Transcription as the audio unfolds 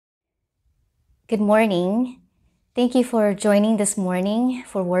Good morning. Thank you for joining this morning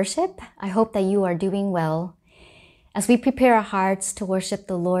for worship. I hope that you are doing well. As we prepare our hearts to worship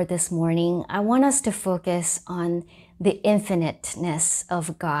the Lord this morning, I want us to focus on the infiniteness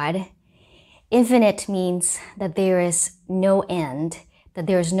of God. Infinite means that there is no end, that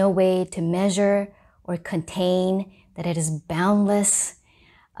there is no way to measure or contain, that it is boundless.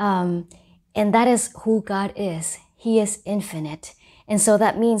 And that is who God is. He is infinite. And so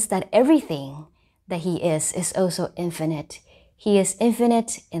that means that everything that He is also infinite. He is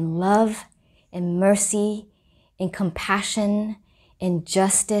infinite in love, in mercy, in compassion, in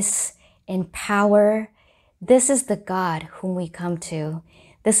justice, in power. This is the God whom we come to.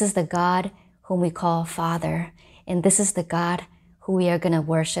 This is the God whom we call Father. And this is the God who we are going to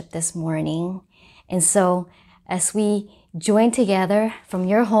worship this morning. And so as we join together from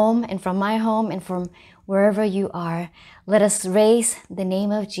your home and from my home and from wherever you are, let us raise the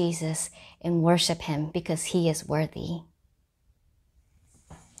name of Jesus and worship Him because He is worthy.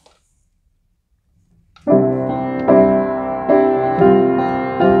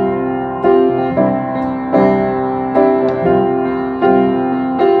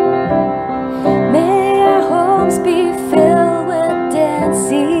 May our homes be filled with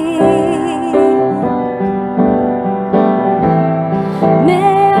dancing.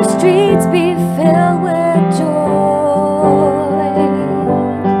 May our streets be filled with joy.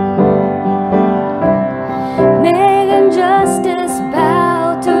 May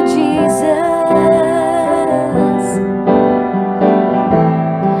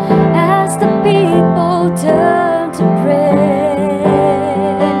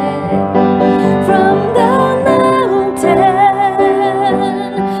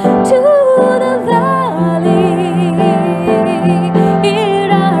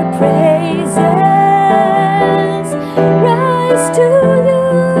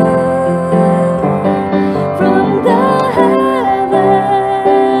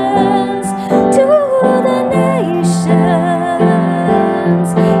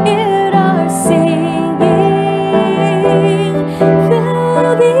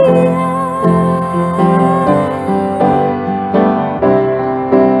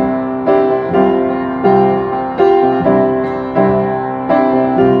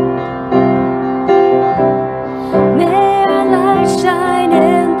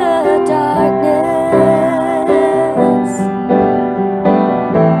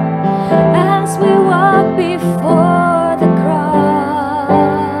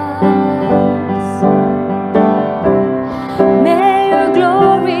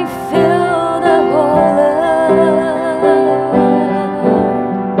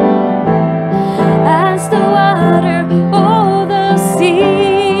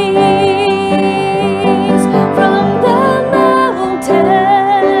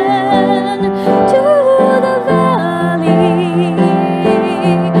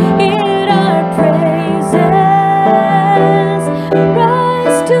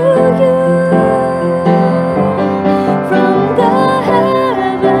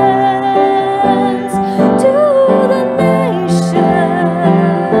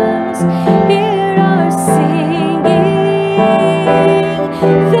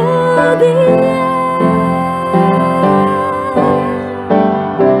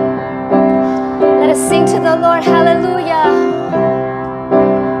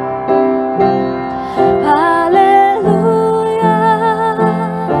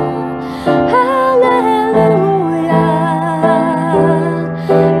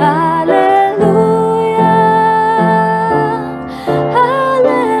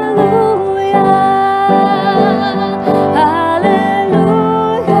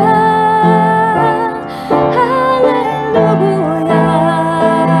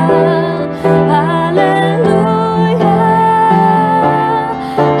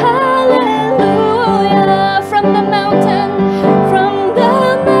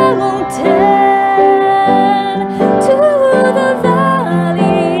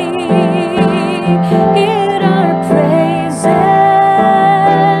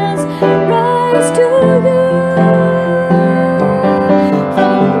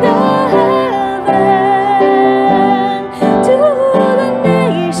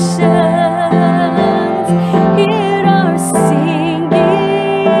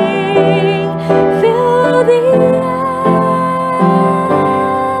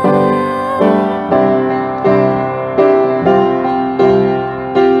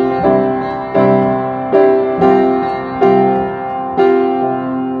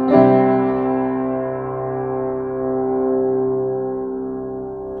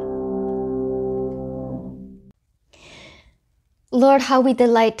Lord, how we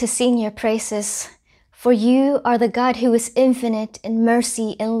delight to sing your praises. For you are the God who is infinite in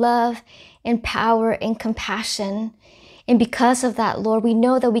mercy and love and power and compassion. And because of that, Lord, we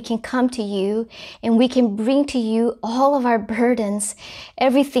know that we can come to you and we can bring to you all of our burdens,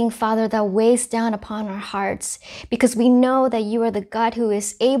 everything, Father, that weighs down upon our hearts, because we know that you are the God who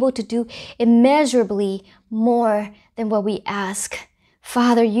is able to do immeasurably more than what we ask.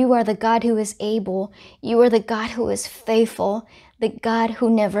 Father, you are the God who is able. You are the God who is faithful, the God who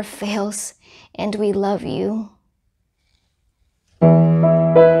never fails, and we love you.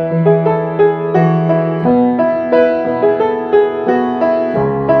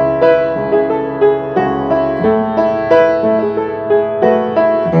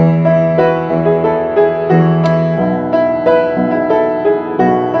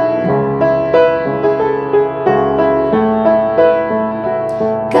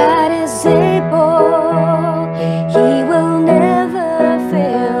 God is able, He will never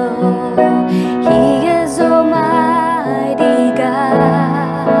fail. He is Almighty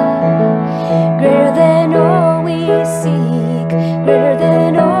God, greater than all we seek, greater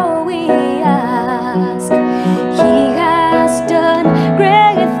than all we ask. He has done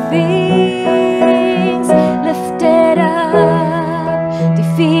great things, lifted up,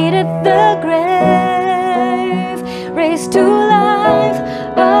 defeated the grave, raised to life.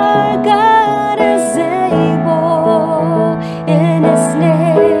 Our God is able. In His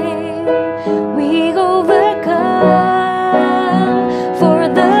name we overcome. For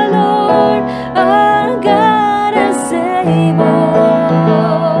the Lord our God is able.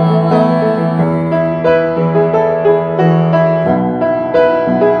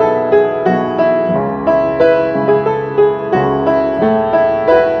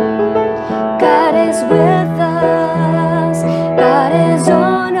 God is with us. God is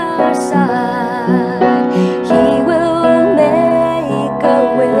on our side. He will make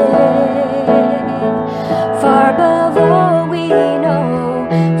a way. Far above all we know,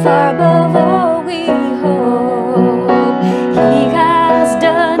 far above all we hope. He has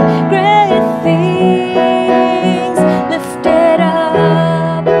done great things, lifted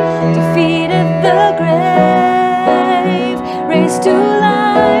up, defeated the grave, raised to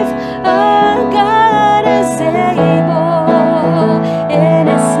life. Our God is able. In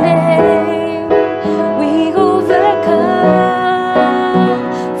His name we overcome.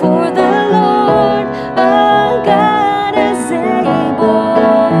 For the Lord our God is able.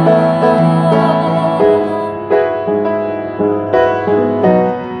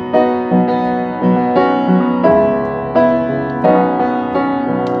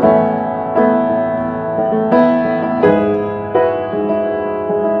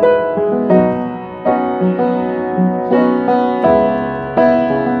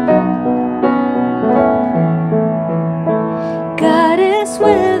 God is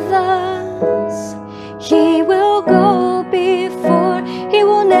with us. He will go before. He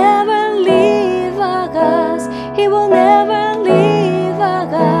will never leave us. He will never leave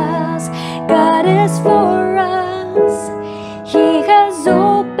us. God is for us. He has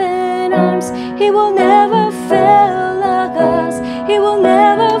open arms. He will never fail us. He will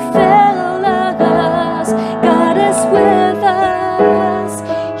never fail us. God is with us.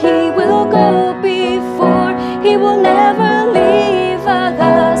 He will go before. He will never leave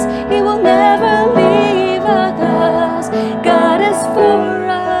us. He will never leave us. God is for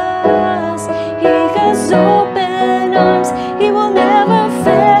us. He has open arms. He will never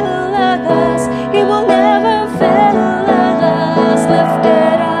fail us. He will never fail us.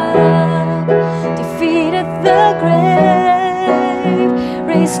 Lifted up, defeated the grave,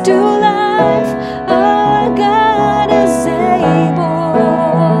 raised to life. Our God is able.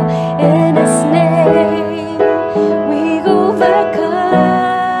 In His name we overcome.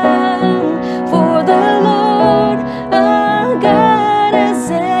 For the Lord our God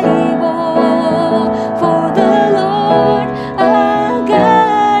is able. For the Lord our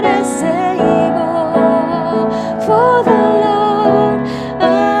God is able. For the Lord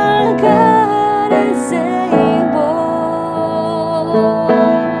our God is able.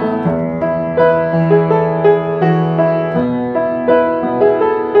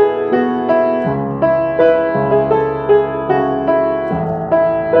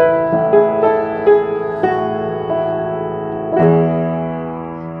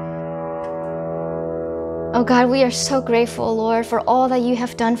 Oh God, we are so grateful, Lord, for all that you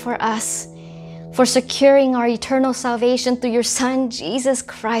have done for us, for securing our eternal salvation through your Son, Jesus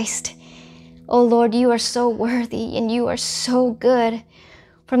Christ. Oh Lord, you are so worthy and you are so good.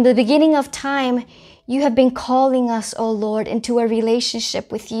 From the beginning of time, you have been calling us, oh Lord, into a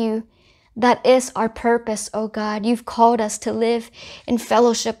relationship with you. That is our purpose, oh God. You've called us to live in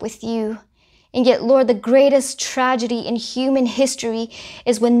fellowship with you. And yet, Lord, the greatest tragedy in human history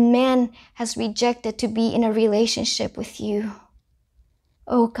is when man has rejected to be in a relationship with you.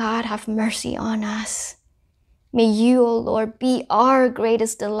 Oh God, have mercy on us. May you, O Lord, be our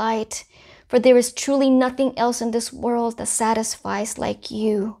greatest delight, for there is truly nothing else in this world that satisfies like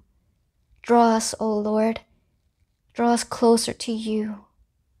you. Draw us, O Lord, draw us closer to you.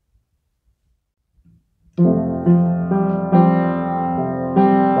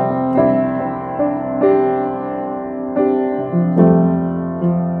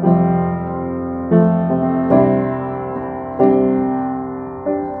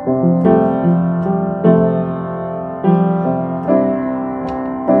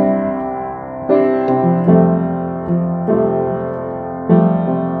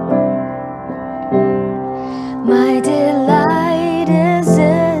 My delight is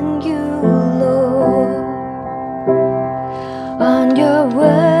in you, Lord. On your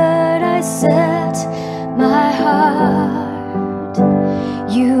word I set my heart.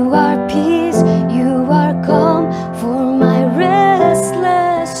 You are peace, you are calm for my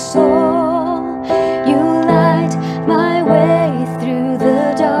restless soul. You light my way through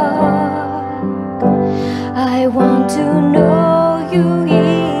the dark. I want to know you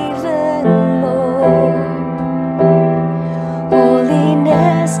even more.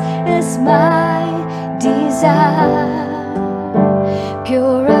 Holiness is my desire.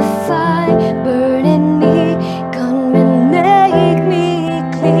 Purify, burn in me, come and make me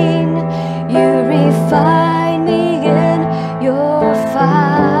clean. You refine me in your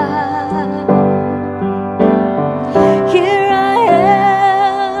fire. Here I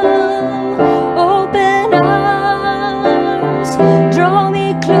am, open arms, draw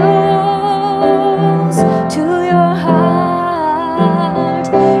me close to your heart.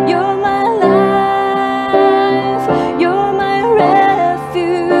 You're my life, you're my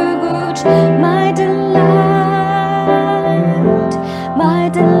refuge, my delight. My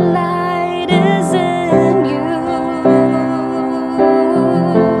delight is in you.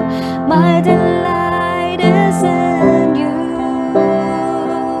 My delight is in you.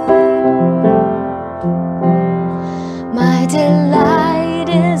 My delight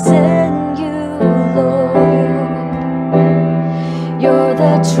is in you, Lord. You're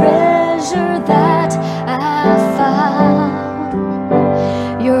the treasure that I found.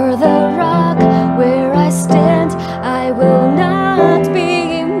 You're the rock where I stand. I will not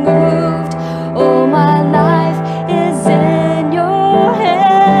be moved. Oh, my life is in your hands.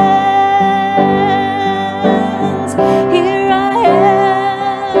 Here I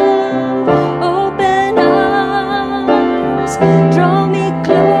am, open arms, draw me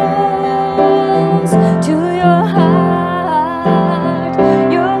close to your heart.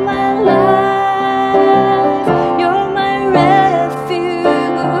 You're my life, you're my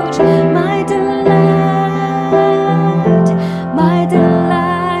refuge, my delight. My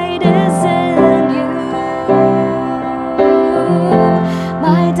delight is in you.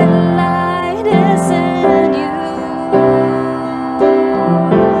 My delight is in you.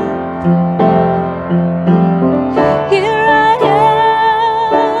 Here I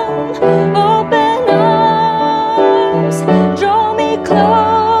am, open arms, draw me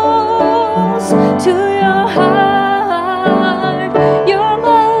close to your heart. You're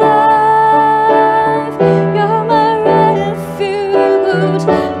my life, you're my refuge,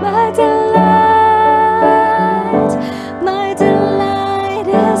 my delight. My delight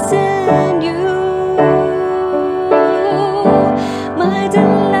is in you. My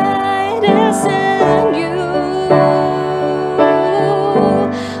delight is in you.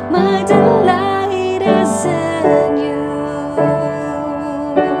 My delight is in you.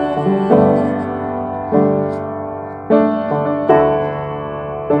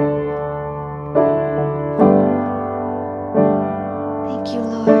 Thank you,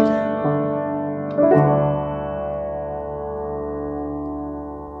 Lord.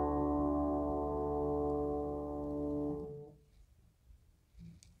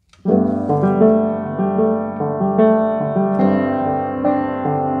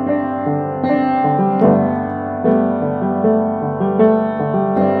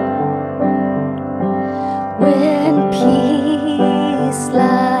 When peace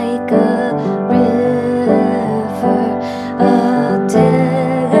like a river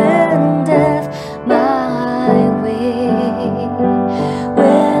attendeth my way,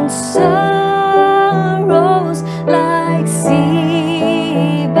 when sorrows like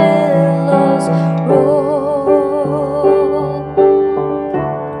sea billows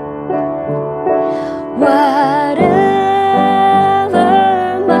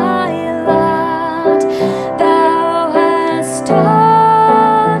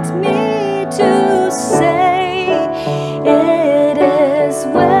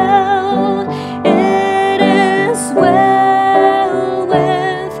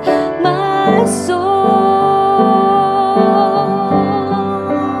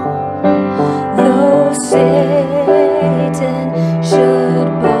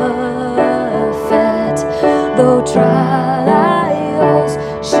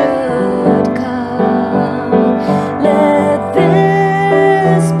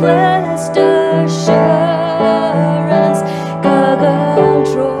blessed assurance,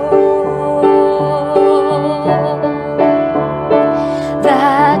 control,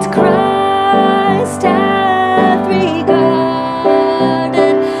 that Christ hath regarded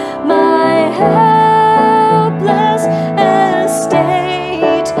my helpless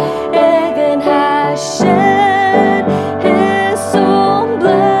estate, and has shed his own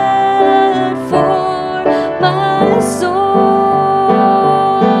blood for my soul.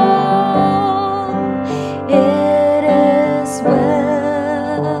 It is well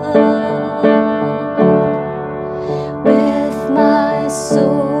with my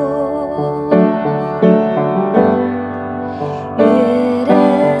soul. It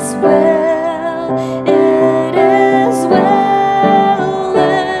is well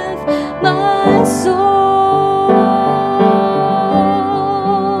with my soul.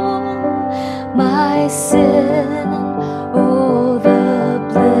 My sin, oh, the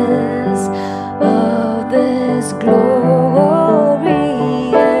bliss of this glorious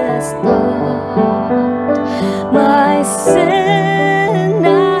thought. My sin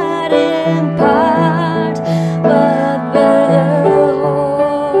not in part, but the whole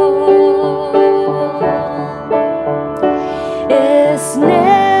is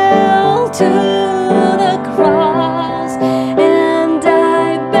nailed to the cross, and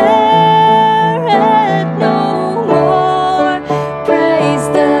I bear it no more. Praise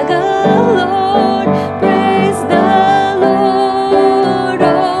the Lord, praise the Lord,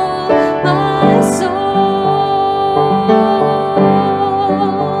 oh my soul.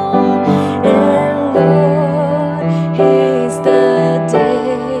 And Lord, haste the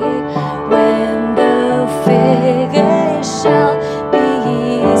day when the figures shall be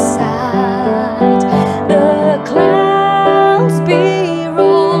sad, the clouds be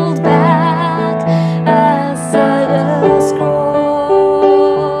rolled back as a scroll.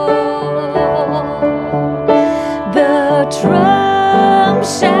 The trump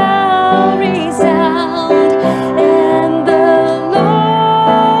shall resound, and the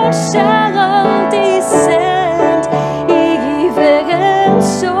Lord shall descend. Even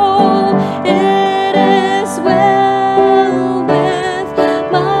so, it is well with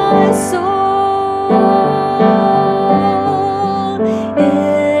my soul.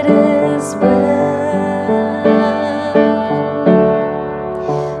 It is well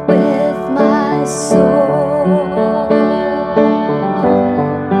with my soul.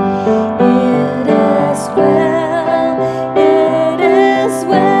 It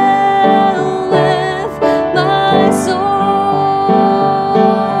is well with my soul.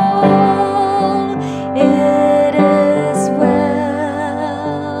 It is well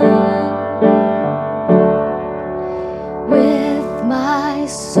with my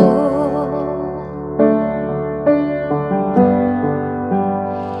soul.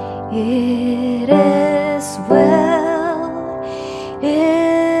 It is well,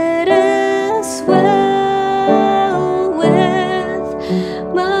 it is well with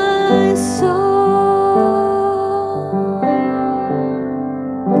my soul.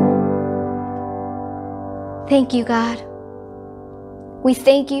 Thank you, God. We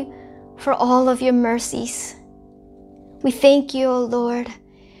thank you for all of your mercies. We thank you, O Lord,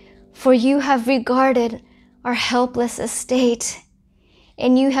 for you have regarded our helpless estate,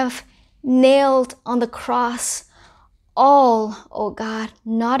 and you have nailed on the cross all, O God,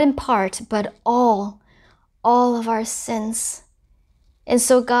 not in part, but all of our sins. And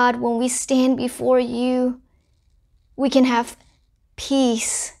so, God, when we stand before you, we can have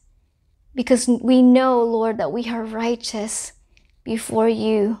peace because we know, Lord, that we are righteous before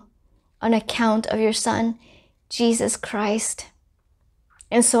you on account of your Son, Jesus Christ.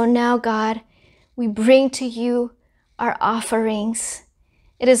 And so now, God, we bring to you our offerings.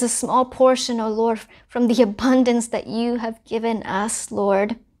 It is a small portion, O Lord, from the abundance that you have given us,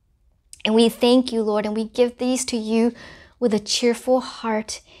 Lord. And we thank you, Lord, and we give these to you with a cheerful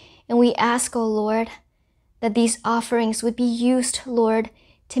heart. And we ask, O Lord, that these offerings would be used, Lord,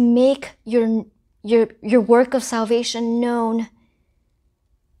 to make your work of salvation known.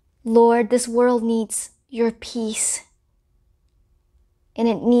 Lord, this world needs your peace, and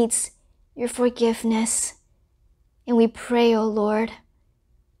it needs your forgiveness. And we pray, O Lord,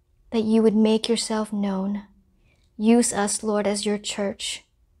 that you would make yourself known. Use us, Lord, as your church,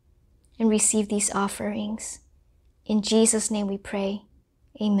 and receive these offerings. In Jesus' name we pray.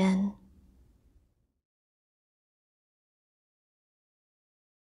 Amen.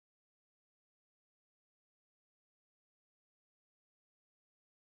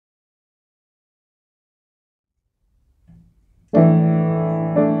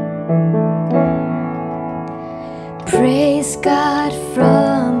 Praise God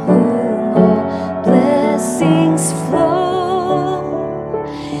from whom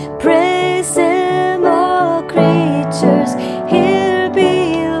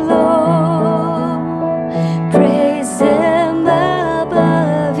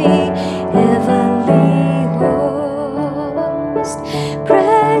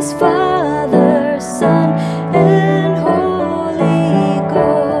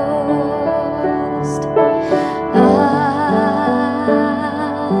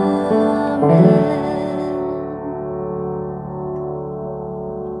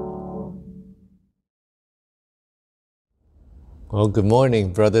Well, good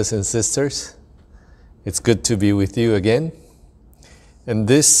morning, brothers and sisters. It's good to be with you again. And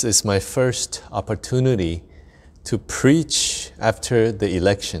this is my first opportunity to preach after the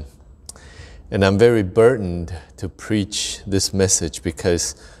election. And I'm very burdened to preach this message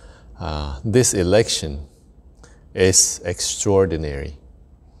because this election is extraordinary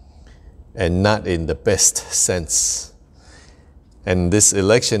and not in the best sense. And this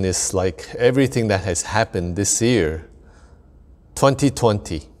election is like everything that has happened this year,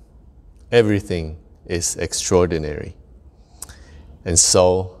 2020, everything is extraordinary. And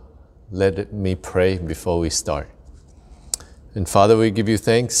so let me pray before we start. And Father, we give you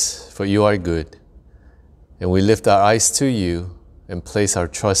thanks for you are good. And we lift our eyes to you and place our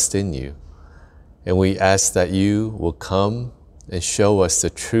trust in you. And we ask that you will come and show us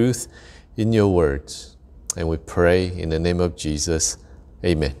the truth in your words. And we pray in the name of Jesus.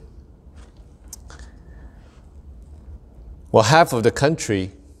 Amen. Well, half of the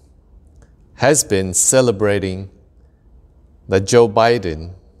country has been celebrating that Joe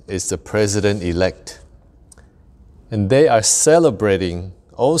Biden is the president-elect. And they are celebrating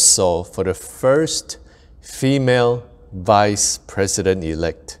also for the first female vice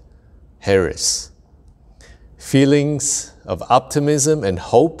president-elect, Harris. Feelings of optimism and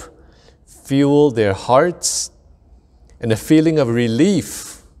hope fuel their hearts, and a feeling of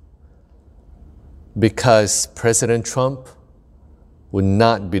relief because President Trump will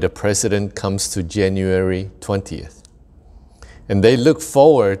not be the president comes to January 20th. And they look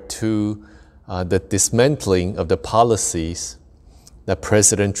forward to the dismantling of the policies that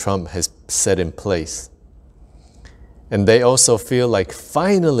President Trump has set in place. And they also feel like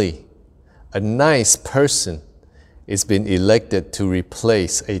finally a nice person is being elected to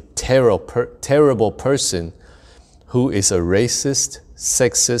replace a terrible person who is a racist,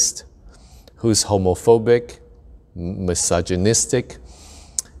 sexist, who's homophobic, misogynistic,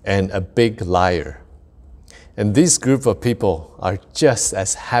 and a big liar. And this group of people are just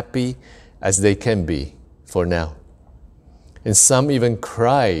as happy as they can be for now. And some even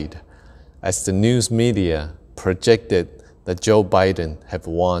cried as the news media projected that Joe Biden had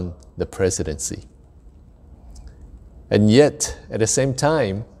won the presidency. And yet, at the same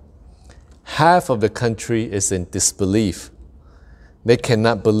time, half of the country is in disbelief. They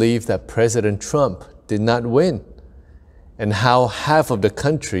cannot believe that President Trump did not win, and how half of the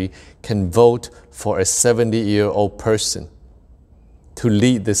country can vote for a 70-year-old person to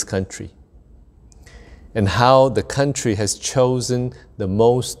lead this country, and how the country has chosen the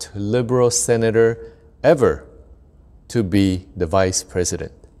most liberal senator ever to be the vice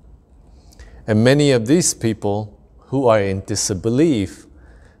president. And many of these people who are in disbelief,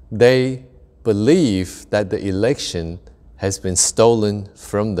 they believe that the election has been stolen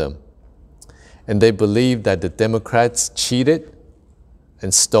from them. And they believe that the Democrats cheated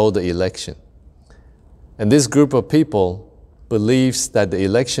and stole the election. And this group of people believes that the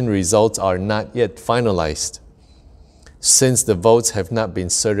election results are not yet finalized, since the votes have not been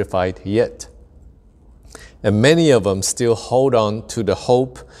certified yet. And many of them still hold on to the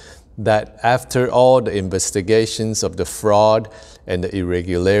hope that after all the investigations of the fraud and the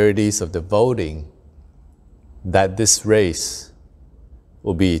irregularities of the voting, that this race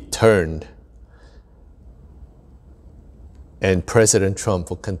will be turned and President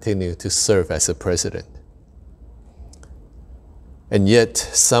Trump will continue to serve as a president. And yet,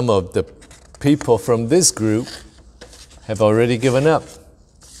 some of the people from this group have already given up,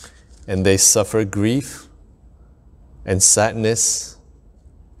 and they suffer grief and sadness,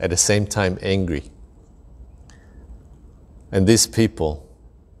 at the same time angry. And these people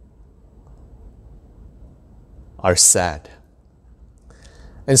are sad.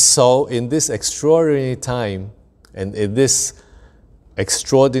 And so in this extraordinary time and in this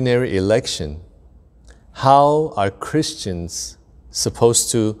extraordinary election, how are Christians supposed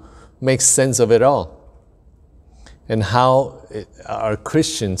to make sense of it all? And how are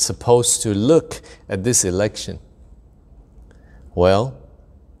Christians supposed to look at this election? Well,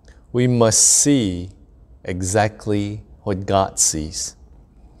 we must see exactly what God sees.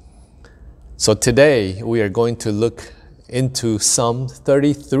 So today we are going to look into Psalm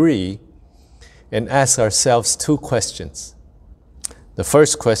 33 and ask ourselves two questions. The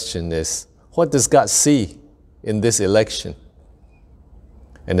first question is, what does God see in this election?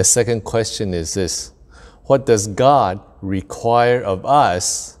 And the second question is this, what does God require of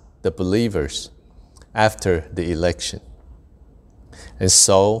us, the believers, after the election? And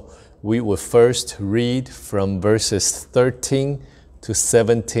so we will first read from verses 13 to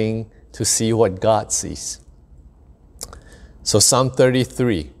 17 to see what God sees. So Psalm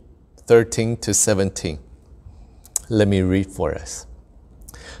 33, 13 to 17. Let me read for us.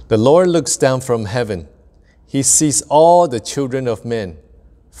 The Lord looks down from heaven. He sees all the children of men.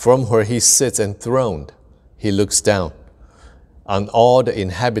 From where he sits enthroned, he looks down on all the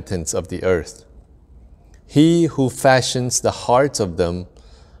inhabitants of the earth. He who fashions the hearts of them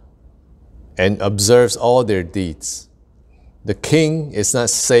and observes all their deeds. The king is not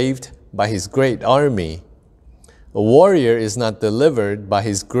saved by his great army. A warrior is not delivered by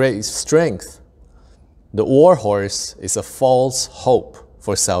his great strength. The war horse is a false hope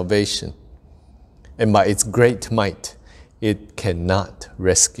for salvation, and by its great might it cannot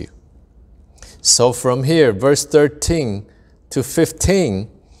rescue. So from here, verse 13 to 15,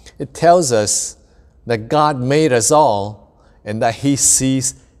 it tells us that God made us all and that He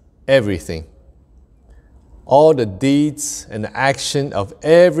sees everything. All the deeds and action of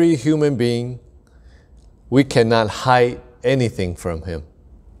every human being, we cannot hide anything from Him.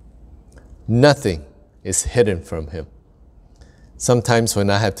 Nothing is hidden from Him. Sometimes when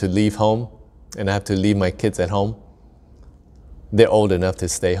I have to leave home and I have to leave my kids at home, they're old enough to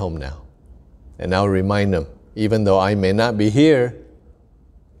stay home now. And I'll remind them, even though I may not be here,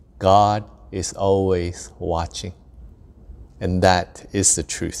 God is always watching. And that is the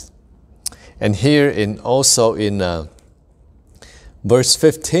truth. And here also in verse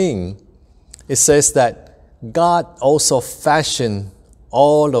 15, it says that God also fashioned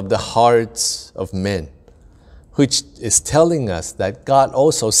all of the hearts of men, which is telling us that God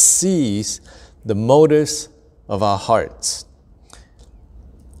also sees the motives of our hearts.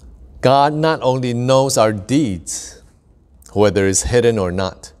 God not only knows our deeds, whether it's hidden or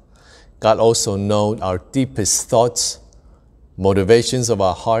not, God also knows our deepest thoughts, motivations of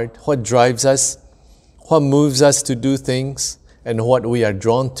our heart, what drives us, what moves us to do things, and what we are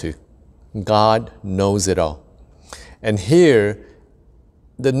drawn to. God knows it all. And here,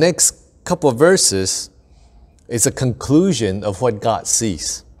 the next couple of verses is a conclusion of what God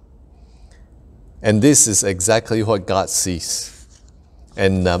sees. And this is exactly what God sees.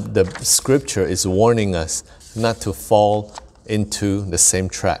 And the scripture is warning us not to fall into the same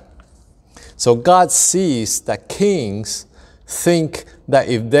trap. So God sees that kings think that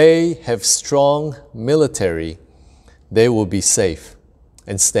if they have strong military, they will be safe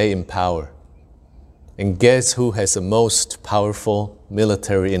and stay in power. And guess who has the most powerful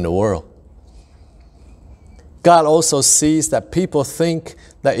military in the world? God also sees that people think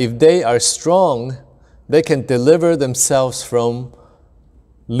that if they are strong, they can deliver themselves from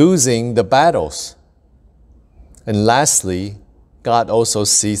losing the battles. And lastly, God also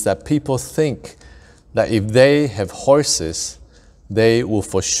sees that people think that if they have horses, they will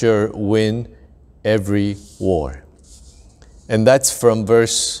for sure win every war. And that's from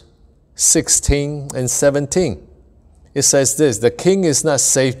verse 16 and 17. It says this, the king is not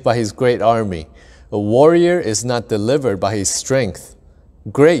saved by his great army. A warrior is not delivered by his strength,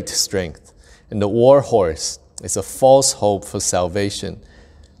 great strength. And the war horse is a false hope for salvation.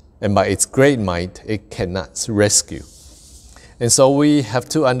 And by its great might, it cannot rescue. And so we have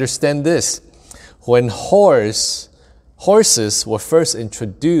to understand this. When horses were first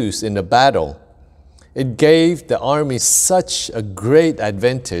introduced in the battle, it gave the army such a great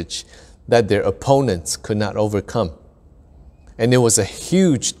advantage that their opponents could not overcome. And it was a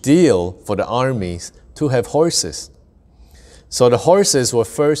huge deal for the armies to have horses. So the horses were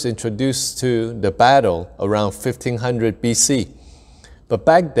first introduced to the battle around 1500 BC. But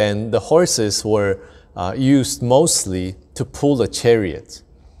back then, the horses were used mostly to pull the chariot.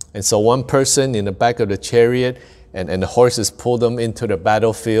 And so one person in the back of the chariot and the horses pull them into the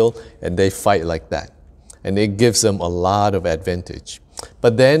battlefield and they fight like that. And it gives them a lot of advantage.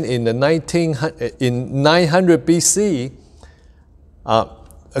 But then in 900 BC,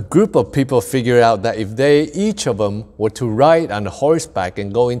 a group of people figured out that if each of them were to ride on a horseback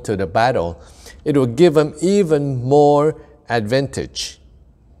and go into the battle, it would give them even more advantage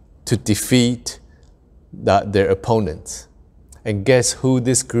to defeat their opponents. And guess who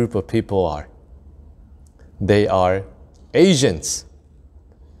this group of people are? They are Asians.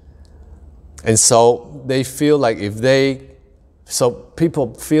 And so they feel like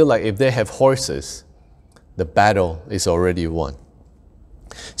people feel like if they have horses, the battle is already won.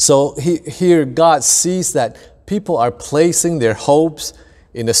 So here God sees that people are placing their hopes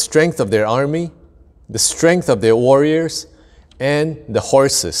in the strength of their army, the strength of their warriors, and the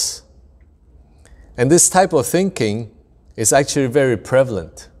horses. And this type of thinking is actually very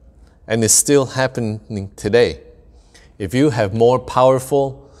prevalent and is still happening today. If you have more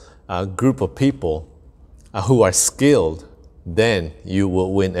powerful group of people who are skilled, then you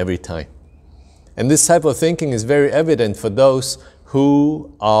will win every time. And this type of thinking is very evident for those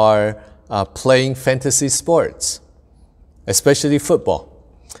who are playing fantasy sports. especially football.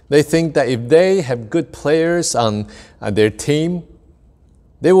 They think that if they have good players on their team,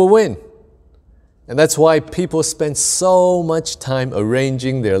 they will win. And that's why people spend so much time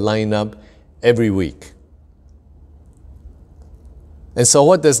arranging their lineup every week. And so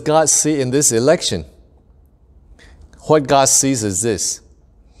what does God see in this election? What God sees is this.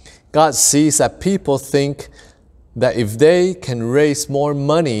 God sees that people think that if they can raise more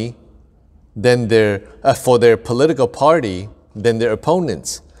money than for their political party than their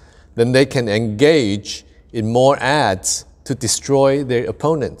opponents, then they can engage in more ads to destroy their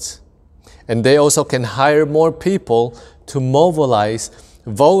opponents. And they also can hire more people to mobilize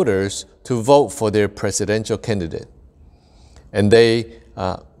voters to vote for their presidential candidate. And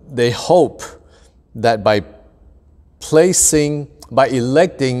they hope that by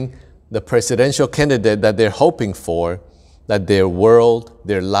electing the presidential candidate that they're hoping for, that their world,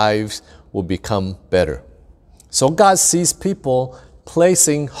 their lives will become better. So God sees people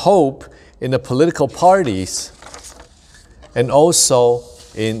placing hope in the political parties and also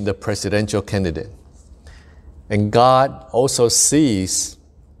in the presidential candidate. And God also sees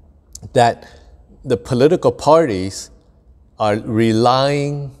that the political parties are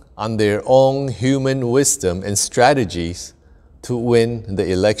relying on their own human wisdom and strategies to win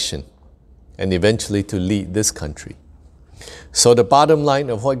the election and eventually to lead this country. So the bottom line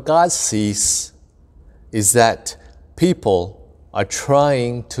of what God sees is that people are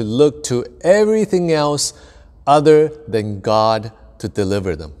trying to look to everything else other than God to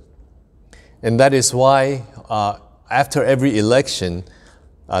deliver them. And that is why after every election,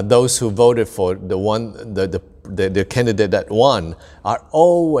 those who voted for the candidate that won are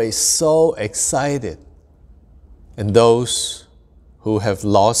always so excited. And those who have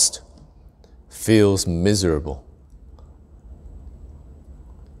lost feels miserable.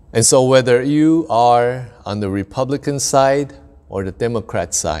 And so whether you are on the Republican side or the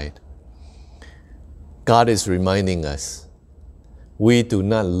Democrat side, God is reminding us, we do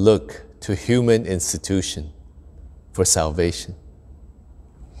not look to human institution for salvation.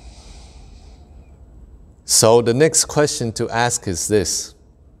 So the next question to ask is this: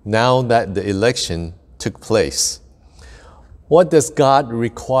 now that the election took place, what does God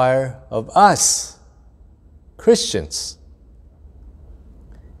require of us, Christians?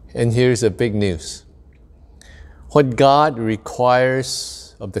 And here's the big news. What God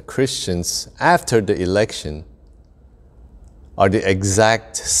requires of the Christians after the election are the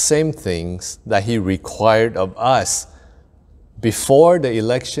exact same things that He required of us before the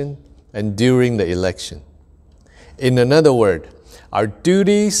election and during the election. In another word, our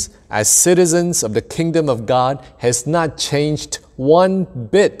duties as citizens of the kingdom of God has not changed one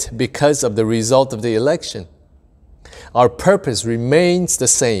bit because of the result of the election. Our purpose remains the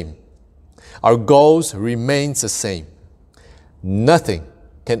same. Our goals remain the same. Nothing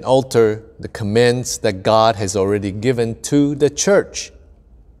can alter the commands that God has already given to the church.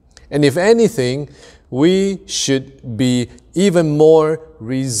 And if anything, we should be even more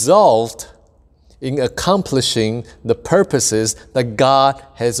resolved in accomplishing the purposes that God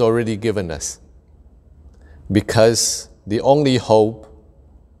has already given us. Because the only hope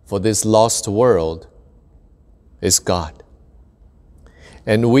for this lost world is God.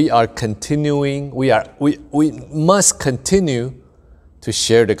 And we must continue to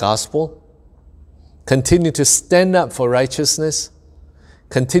share the gospel, continue to stand up for righteousness,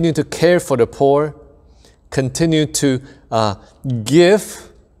 continue to care for the poor, continue to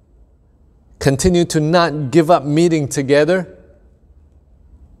give, continue to not give up meeting together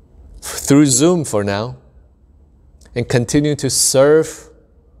through Zoom for now, and continue to serve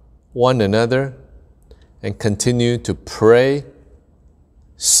one another and continue to pray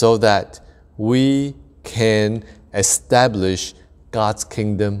so that we can establish God's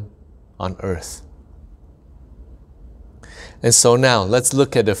kingdom on earth. And so now, let's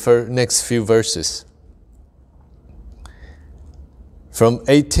look at the next few verses. From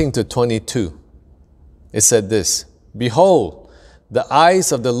 18 to 22, it said this: Behold, the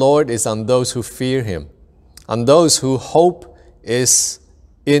eyes of the Lord is on those who fear Him, on those whose hope is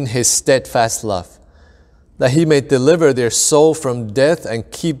in His steadfast love, that He may deliver their soul from death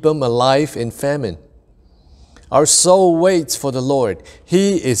and keep them alive in famine. Our soul waits for the Lord.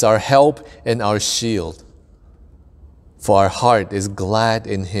 He is our help and our shield. For our heart is glad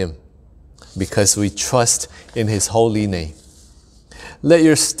in Him, because we trust in His holy name. Let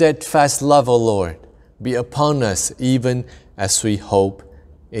your steadfast love, O Lord, be upon us, even as we hope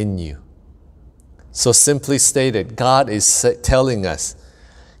in you. So simply stated, God is telling us,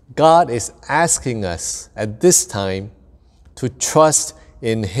 God is asking us at this time to trust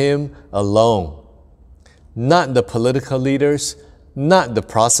in Him alone, not the political leaders, not the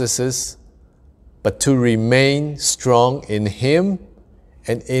processes, but to remain strong in Him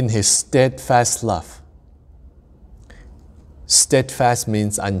and in His steadfast love. Steadfast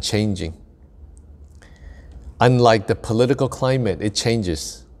means unchanging. Unlike the political climate, it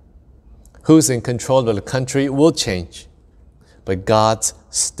changes. Who's in control of the country will change. But God's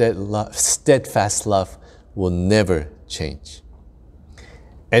steadfast love will never change.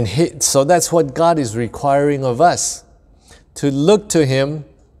 And so that's what God is requiring of us, to look to Him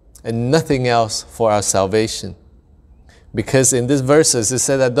and nothing else for our salvation. Because in these verses it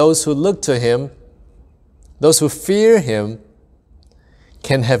said that those who look to Him, those who fear Him,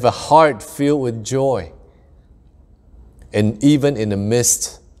 can have a heart filled with joy. And even in the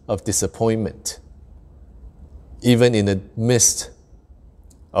midst of disappointment, even in the midst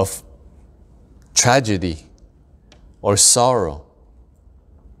of tragedy or sorrow.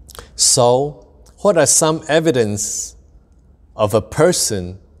 So, what are some evidence of a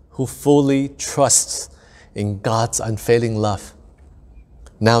person who fully trusts in God's unfailing love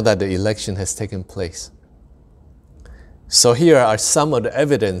now that the election has taken place? So here are some of the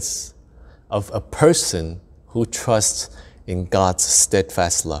evidence of a person who trusts in God's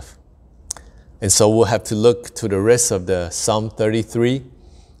steadfast love. And so we'll have to look to the rest of the Psalm 33.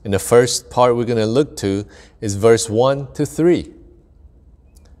 And the first part we're going to look to is verse 1 to 3.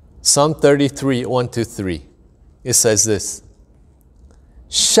 Psalm 33, 1 to 3. It says this: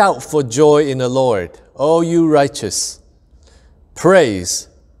 "Shout for joy in the Lord, O you righteous. Praise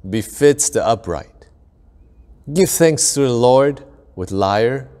befits the upright. Give thanks to the Lord with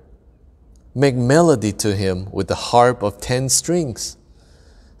lyre. Make melody to Him with the harp of 10 strings.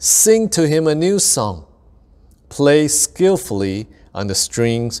 Sing to Him a new song. Play skillfully on the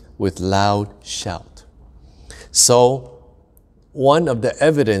strings with loud shout." So, one of the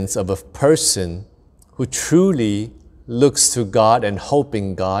evidence of a person who truly looks to God and hope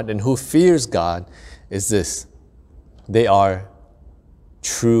in God and who fears God is this: they are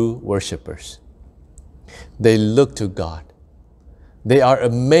true worshipers. They look to God. They are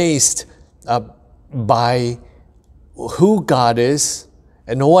amazed by who God is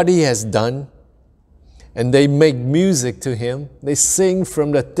and what He has done. And they make music to Him. They sing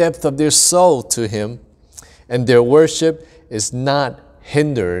from the depth of their soul to Him. And their worship is not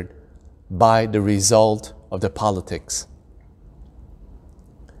hindered by the result of the politics.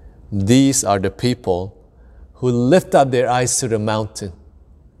 These are the people who lift up their eyes to the mountain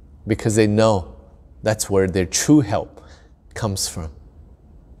because they know that's where their true help comes from.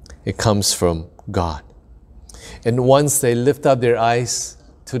 It comes from God. And once they lift up their eyes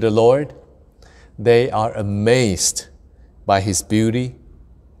to the Lord, they are amazed by His beauty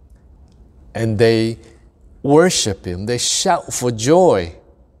and they worship Him. They shout for joy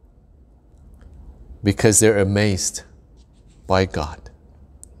because they're amazed by God.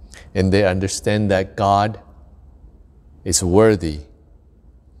 And they understand that God is worthy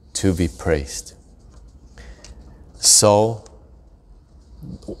to be praised. So,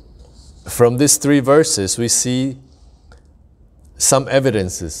 from these 3 verses, we see some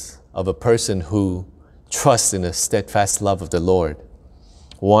evidences of a person who trusts in the steadfast love of the Lord.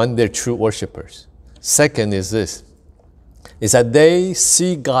 One, they're true worshipers. Second is this, is that they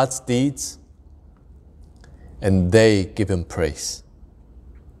see God's deeds and they give Him praise.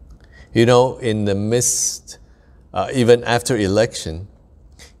 You know, in the midst, even after election,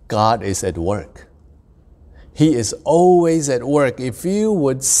 God is at work. He is always at work. If you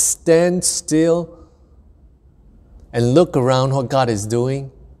would stand still and look around what God is doing,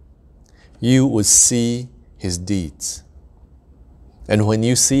 you would see His deeds. And when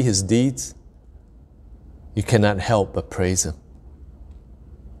you see His deeds, you cannot help but praise Him.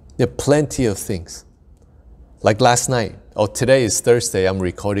 There are plenty of things. Like last night, today is Thursday, I'm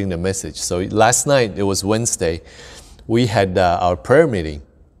recording the message. So last night, it was Wednesday, we had our prayer meeting.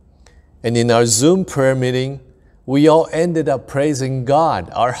 And in our Zoom prayer meeting, we all ended up praising God.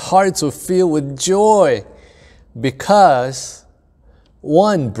 Our hearts were filled with joy because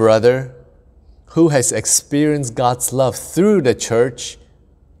one brother who has experienced God's love through the church,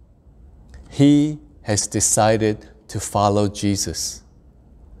 he has decided to follow Jesus.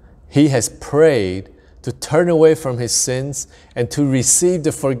 He has prayed to turn away from his sins and to receive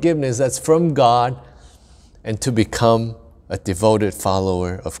the forgiveness that's from God and to become a devoted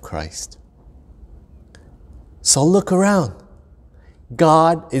follower of Christ. So look around.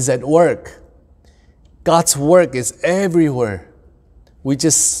 God is at work. God's work is everywhere. We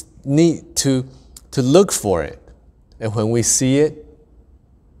just need to look for it. And when we see it,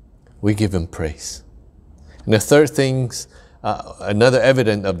 we give Him praise. And the third thing, another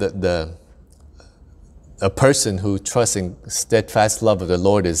evidence of a person who trusts in steadfast love of the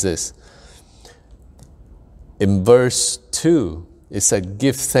Lord is this. In verse 2, it said,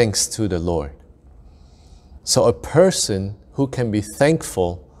 give thanks to the Lord. So a person who can be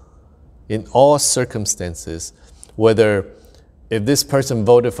thankful in all circumstances, whether if this person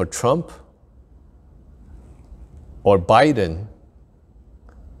voted for Trump or Biden,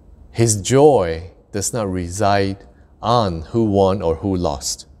 his joy does not reside on who won or who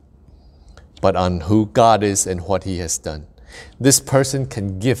lost, but on who God is and what He has done. This person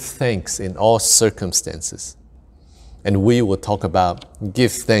can give thanks in all circumstances. And we will talk about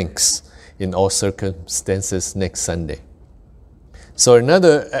give thanks in all circumstances next Sunday. So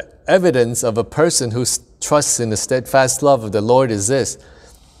another evidence of a person who trusts in the steadfast love of the Lord is this.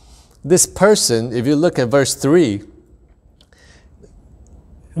 This person, if you look at verse 3,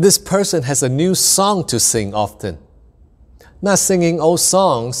 this person has a new song to sing often. Not singing old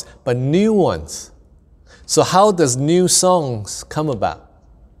songs, but new ones. So how does new songs come about?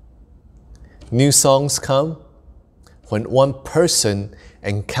 New songs come when one person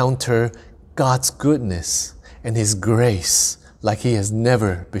encounters God's goodness and His grace like he has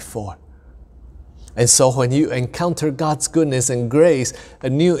never before. And so when you encounter God's goodness and grace, a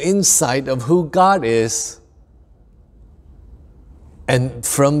new insight of who God is, and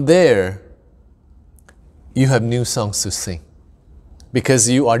from there, you have new songs to sing. Because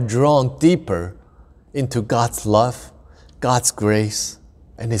you are drawn deeper into God's love, God's grace,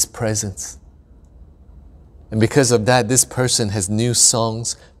 and His presence. And because of that, this person has new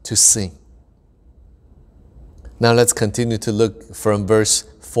songs to sing. Now let's continue to look from verse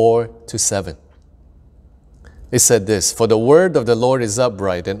 4 to 7. It said this, for the word of the Lord is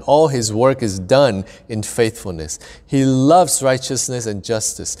upright, and all His work is done in faithfulness. He loves righteousness and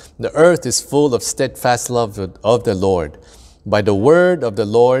justice. The earth is full of steadfast love of the Lord. By the word of the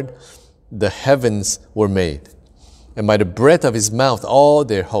Lord, the heavens were made, and by the breath of His mouth, all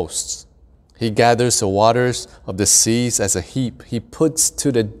their hosts. He gathers the waters of the seas as a heap. He puts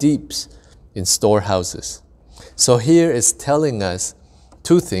to the deeps in storehouses. So here is telling us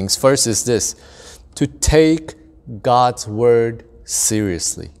two things. First is this, to take God's word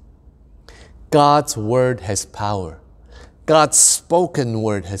seriously. God's word has power. God's spoken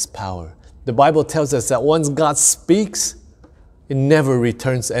word has power. The Bible tells us that once God speaks, it never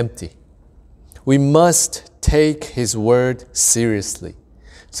returns empty. We must take His word seriously.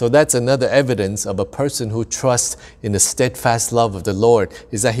 So that's another evidence of a person who trusts in the steadfast love of the Lord,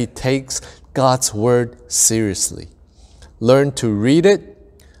 is that he takes God's word seriously. Learn to read it,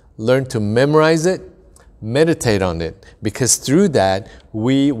 learn to memorize it, meditate on it, because through that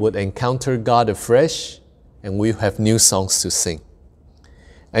we would encounter God afresh and we have new songs to sing.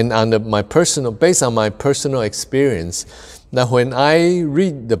 And based on my personal experience, that when I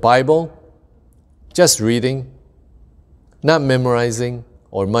read the Bible, just reading, not memorizing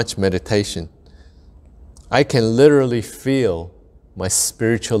or much meditation, I can literally feel my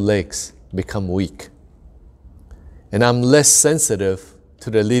spiritual legs become weak. And I'm less sensitive to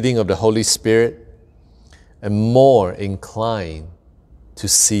the leading of the Holy Spirit and more inclined to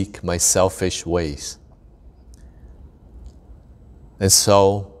seek my selfish ways. And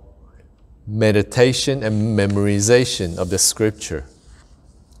so, meditation and memorization of the Scripture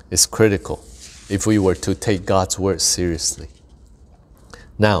is critical if we were to take God's word seriously.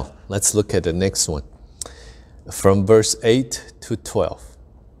 Now, let's look at the next one. From verse 8 to 12.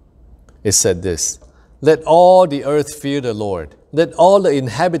 It said this, let all the earth fear the Lord. Let all the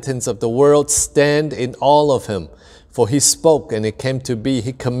inhabitants of the world stand in awe of Him. For He spoke and it came to be.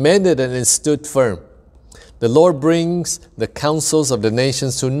 He commanded and it stood firm. The Lord brings the counsels of the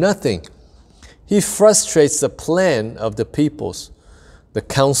nations to nothing. He frustrates the plan of the peoples. The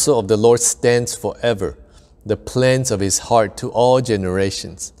counsel of the Lord stands forever, the plans of His heart to all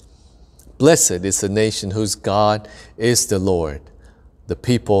generations. Blessed is the nation whose God is the Lord, the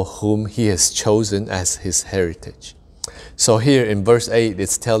people whom He has chosen as His heritage. So here in verse 8,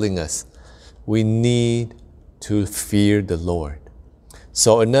 it's telling us we need to fear the Lord.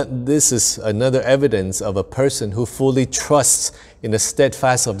 So this is another evidence of a person who fully trusts in the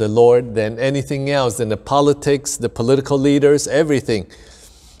steadfast of the Lord than anything else, than the politics, the political leaders, everything.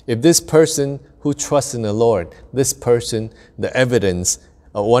 If this person who trusts in the Lord, this person, the evidence,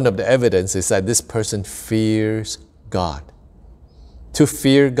 one of the evidence is that this person fears God. To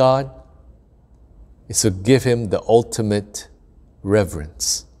fear God is to give Him the ultimate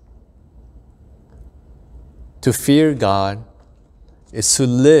reverence. To fear God is to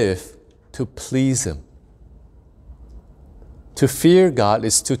live to please Him. To fear God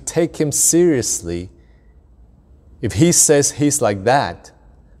is to take Him seriously. If He says He's like that,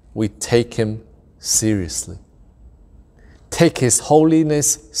 we take Him seriously. Take His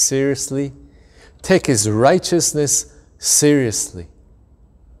holiness seriously. Take His righteousness seriously.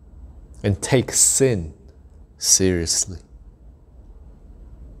 And take sin seriously.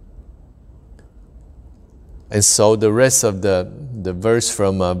 And so the rest of the verse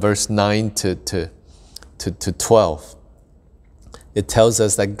from verse 9 to 12, it tells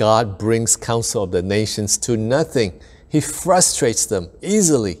us that God brings counsel of the nations to nothing. He frustrates them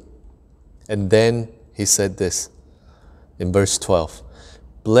easily. And then He said this in verse 12,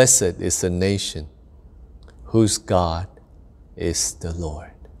 "Blessed is the nation whose God is the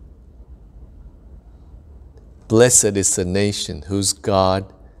Lord." Blessed is the nation whose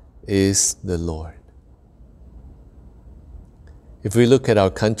God is the Lord. If we look at our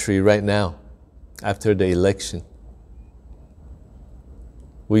country right now, after the election,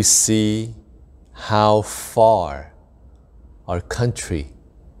 we see how far our country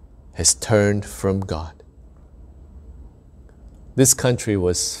has turned from God. This country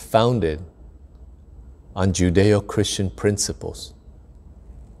was founded on Judeo-Christian principles.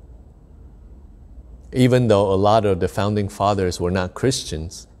 Even though a lot of the founding fathers were not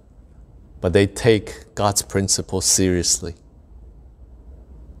Christians, but they take God's principles seriously.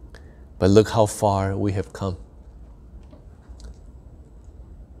 But look how far we have come.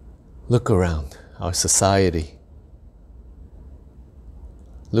 Look around our society.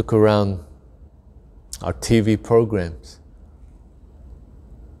 Look around our TV programs.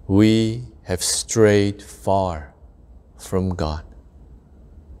 We have strayed far from God.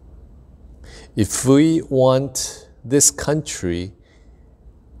 If we want this country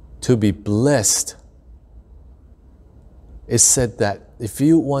to be blessed, it's said that if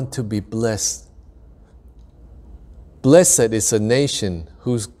you want to be blessed, blessed is a nation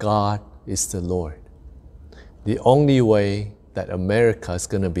whose God is the Lord. The only way that America is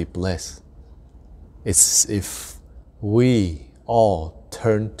going to be blessed is if we all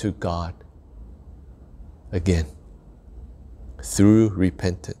turn to God again through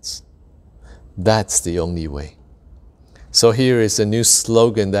repentance. That's the only way. So here is a new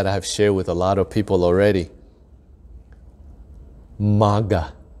slogan that I have shared with a lot of people already.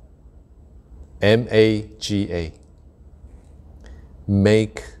 MAGA. M-A-G-A.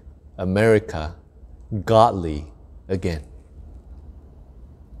 Make America godly again.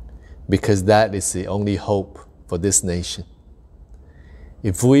 Because that is the only hope for this nation.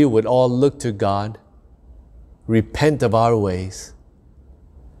 If we would all look to God, repent of our ways,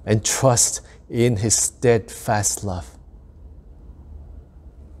 and trust in His steadfast love,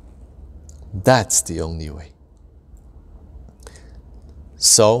 that's the only way.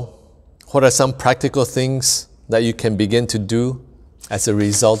 So, what are some practical things that you can begin to do as a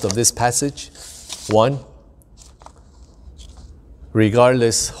result of this passage? One,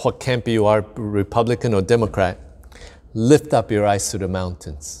 regardless what camp you are, Republican or Democrat, lift up your eyes to the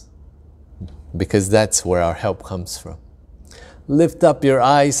mountains, because that's where our help comes from. Lift up your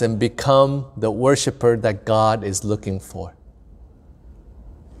eyes and become the worshiper that God is looking for.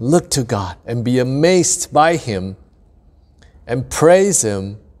 Look to God and be amazed by Him and praise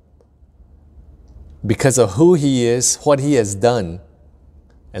Him because of who He is, what He has done,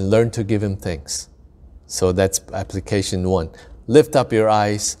 and learn to give Him thanks. So that's application one. Lift up your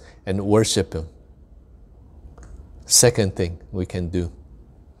eyes and worship Him. Second thing we can do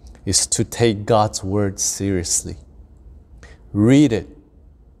is to take God's Word seriously. Read it.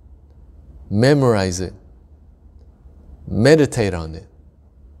 Memorize it. Meditate on it.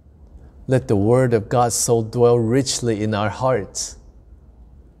 Let the Word of God so dwell richly in our hearts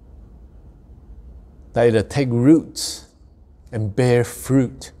that it'll take roots and bear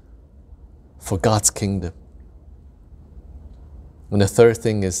fruit for God's kingdom. And the third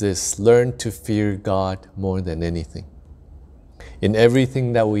thing is this: learn to fear God more than anything. In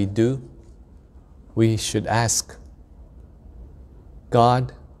everything that we do, we should ask,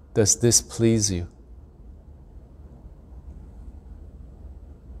 God, does this please you?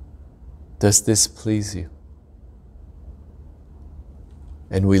 Does this please you?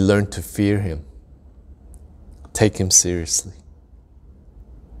 And we learn to fear Him, take Him seriously.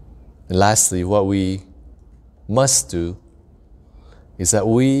 And lastly, what we must do is that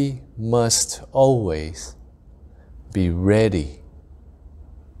we must always be ready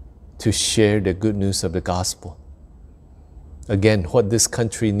to share the good news of the gospel. Again, what this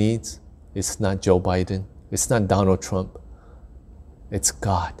country needs is not Joe Biden, it's not Donald Trump, it's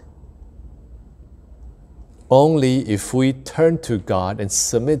God. Only if we turn to God and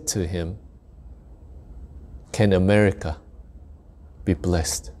submit to Him can America be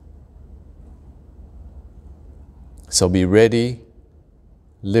blessed. So be ready,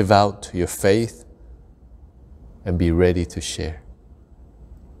 live out your faith, and be ready to share.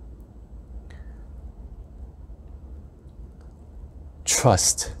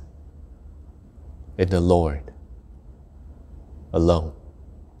 Trust in the Lord alone.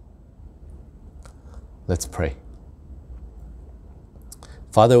 Let's pray.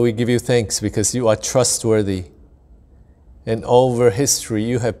 Father, we give you thanks because you are trustworthy. And over history,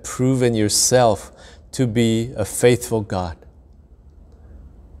 you have proven yourself to be a faithful God.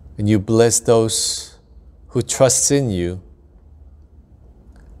 And you bless those who trust in you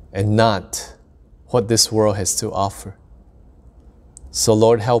and not what this world has to offer. So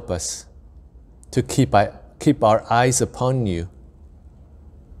Lord, help us to keep our eyes upon you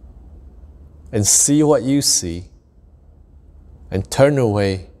and see what you see and turn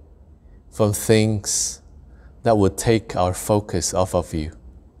away from things that would take our focus off of you.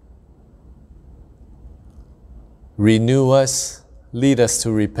 Renew us, lead us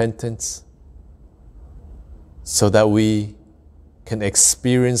to repentance so that we can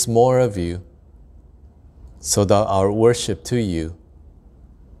experience more of you, so that our worship to you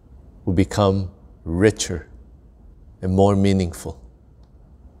will become richer and more meaningful.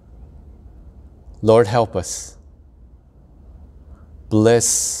 Lord, help us.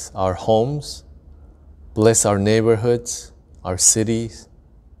 Bless our homes, bless our neighborhoods, our cities,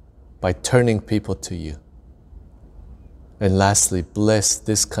 by turning people to you. And lastly, bless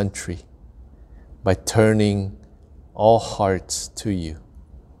this country by turning all hearts to you.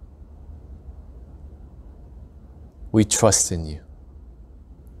 We trust in you.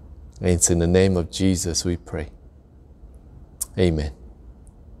 And it's in the name of Jesus we pray. Amen.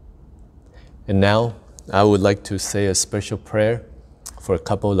 And now I would like to say a special prayer for a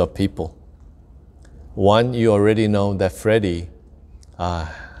couple of people. One, you already know that Freddie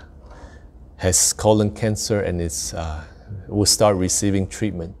has colon cancer and will start receiving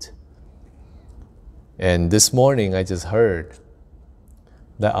treatment. And this morning I just heard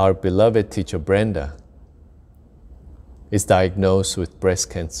that our beloved teacher Brenda is diagnosed with breast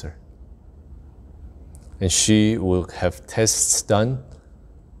cancer. And she will have tests done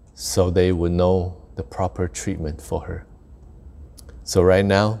so they will know the proper treatment for her. So right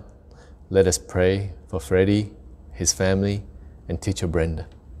now, let us pray for Freddie, his family, and teacher Brenda.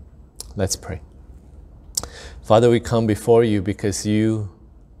 Let's pray. Father, we come before you because you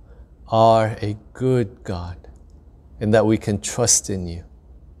are a good God and that we can trust in you.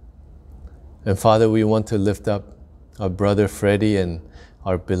 And Father, we want to lift up our brother Freddie and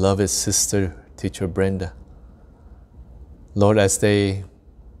our beloved sister, teacher Brenda. Lord, as they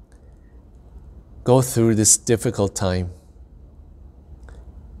go through this difficult time,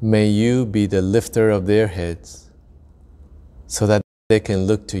 may you be the lifter of their heads so that they can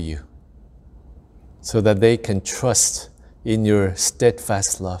look to you, so that they can trust in your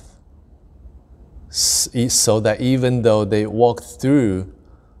steadfast love, so that even though they walk through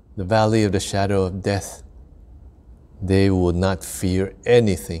the valley of the shadow of death, they will not fear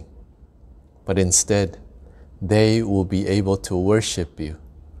anything, but instead they will be able to worship you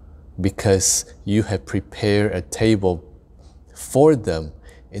because you have prepared a table for them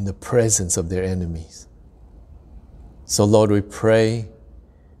in the presence of their enemies. So Lord, we pray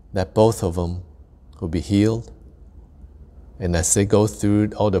that both of them will be healed, and as they go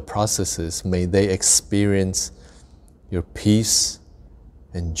through all the processes, may they experience your peace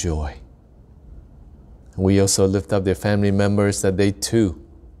and joy. We also lift up their family members that they too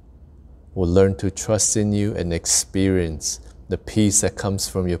will learn to trust in you and experience the peace that comes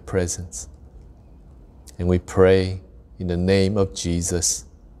from your presence. And we pray in the name of Jesus.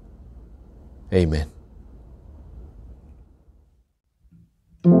 Amen.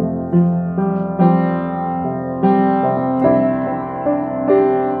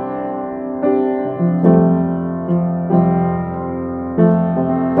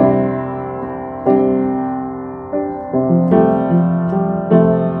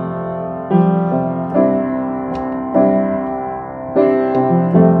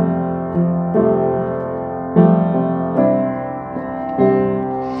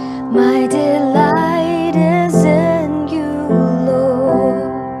 My delight is in you,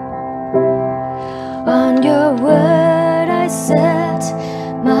 Lord. On your word I set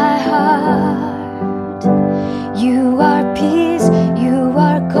my heart. You are peace, you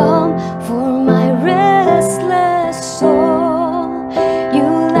are calm for my restless soul. You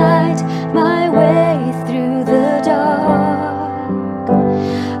light my way through the dark.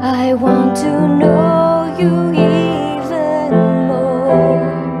 I want to know you even more.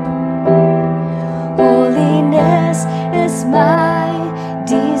 Holiness is my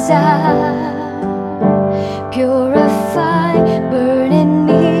desire. Purify, burn in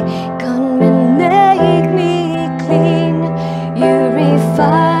me, come and make me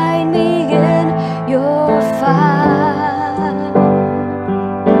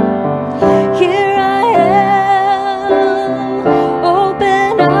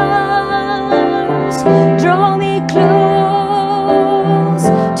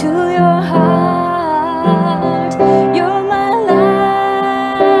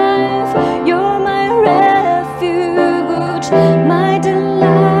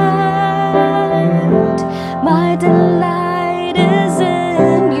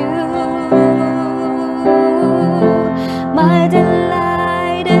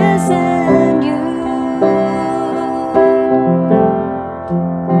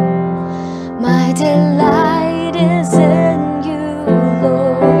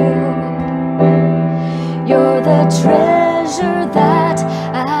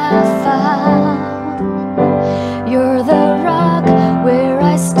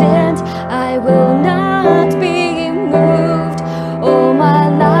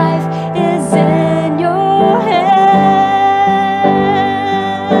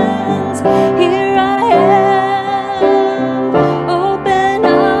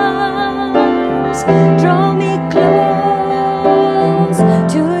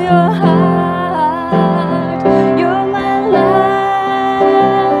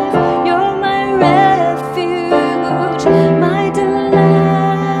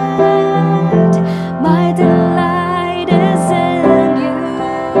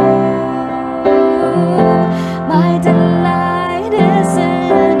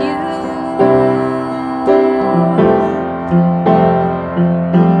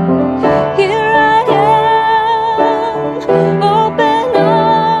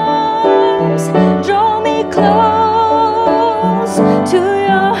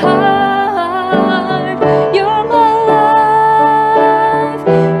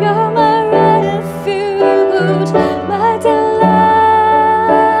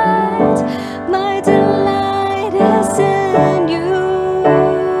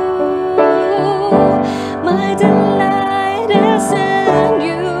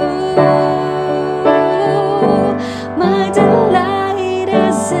my delight.